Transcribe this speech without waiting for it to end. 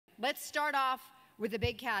Let's start off with the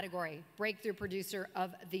big category, Breakthrough Producer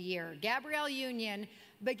of the Year. Gabrielle Union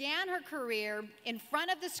began her career in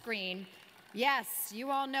front of the screen. Yes,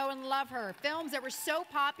 you all know and love her. Films that were so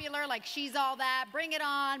popular, like She's All That, Bring It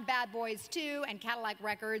On, Bad Boys 2, and Cadillac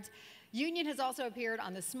Records. Union has also appeared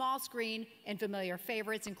on the small screen in familiar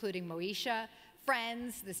favorites, including Moesha,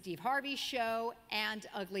 Friends, The Steve Harvey Show, and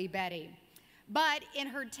Ugly Betty. But in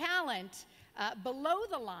her talent below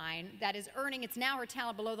the line that is earning, it's now her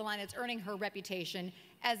talent below the line that's earning her reputation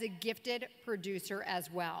as a gifted producer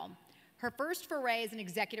as well. Her first foray as an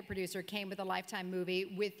executive producer came with a Lifetime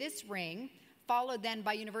movie, With This Ring, followed then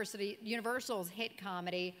by Universal's hit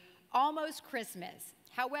comedy, Almost Christmas.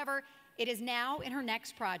 However, it is now in her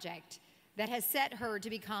next project that has set her to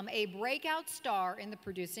become a breakout star in the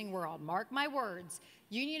producing world. Mark my words,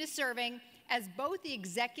 Union is serving as both the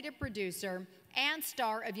executive producer and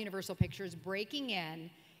star of Universal Pictures' Breaking In.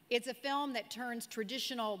 It's a film that turns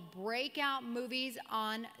traditional breakout movies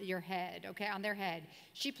on your head, okay, on their head.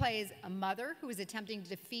 She plays a mother who is attempting to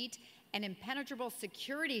defeat an impenetrable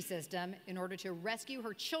security system in order to rescue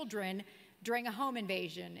her children during a home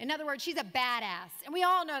invasion. In other words, she's a badass, and we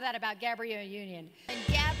all know that about Gabrielle Union. And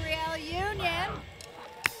Gabrielle Union.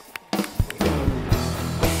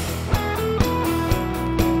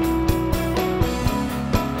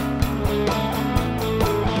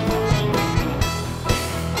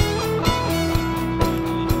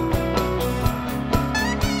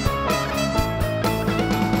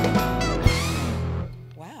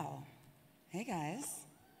 Hey guys.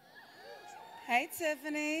 Hey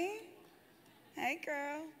Tiffany. Hey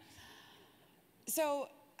girl. So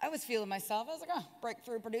I was feeling myself. I was like, oh,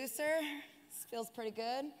 breakthrough producer. This feels pretty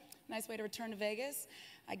good. Nice way to return to Vegas.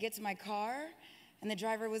 I get to my car and the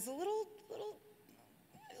driver was a little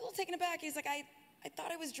taken aback. He's like, I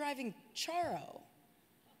thought I was driving Charo.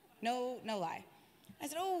 No lie. I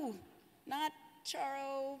said, oh, not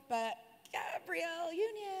Charo, but Gabrielle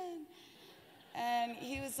Union. And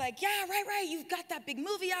he was like, yeah, right, you've got that big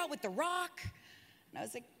movie out with The Rock. And I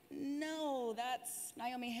was like, no, that's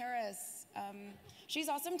Naomi Harris. She's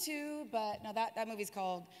awesome too, but no, that movie's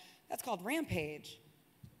called Rampage.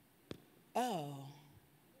 Oh,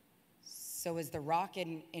 so is The Rock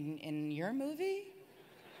in your movie?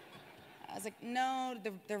 I was like, no,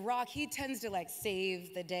 the Rock, he tends to like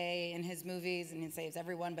save the day in his movies and he saves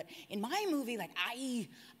everyone, but in my movie, like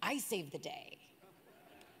I save the day.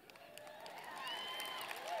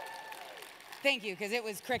 Thank you, because it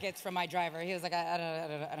was crickets from my driver. He was like, I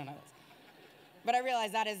don't know this. But I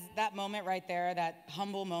realized that is that moment right there, that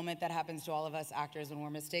humble moment that happens to all of us actors when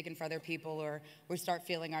we're mistaken for other people or we start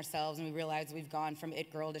feeling ourselves and we realize we've gone from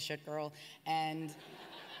it girl to shit girl and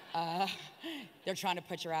they're trying to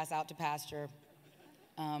put your ass out to pasture.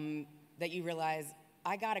 That you realize,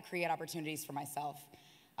 I gotta create opportunities for myself.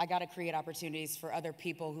 I gotta create opportunities for other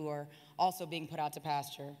people who are also being put out to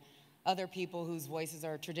pasture. Other people whose voices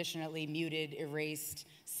are traditionally muted, erased,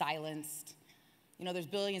 silenced. You know, there's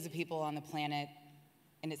billions of people on the planet,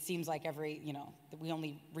 and it seems like that we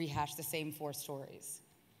only rehash the same 4 stories.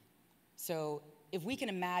 So if we can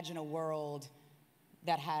imagine a world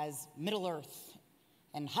that has Middle Earth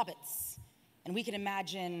and hobbits, and we can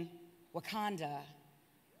imagine Wakanda,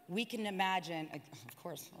 we can imagine, of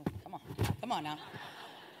course, oh, come on now.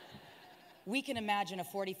 We can imagine a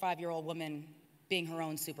 45-year-old woman being her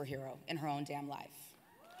own superhero in her own damn life.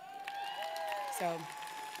 So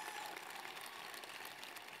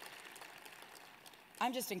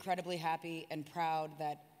I'm just incredibly happy and proud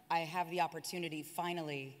that I have the opportunity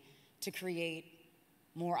finally to create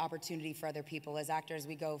more opportunity for other people. As actors,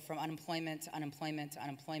 we go from unemployment to unemployment to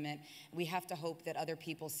unemployment. We have to hope that other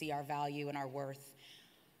people see our value and our worth.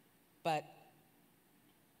 But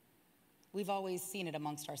we've always seen it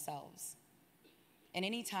amongst ourselves. And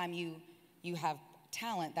anytime you have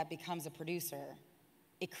talent that becomes a producer,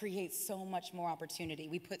 it creates so much more opportunity.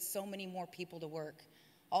 We put so many more people to work.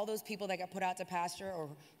 All those people that got put out to pasture or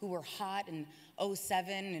who were hot in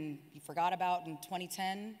 2007 and you forgot about in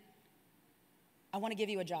 2010, I want to give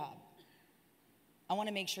you a job. I want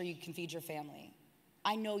to make sure you can feed your family.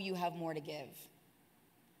 I know you have more to give.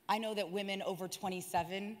 I know that women over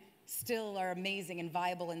 27 still are amazing and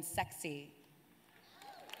viable and sexy.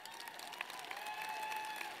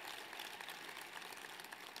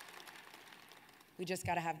 We just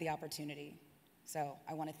got to have the opportunity. So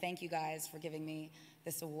I want to thank you guys for giving me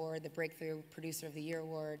this award, the Breakthrough Producer of the Year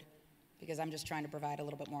Award, because I'm just trying to provide a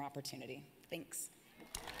little bit more opportunity. Thanks.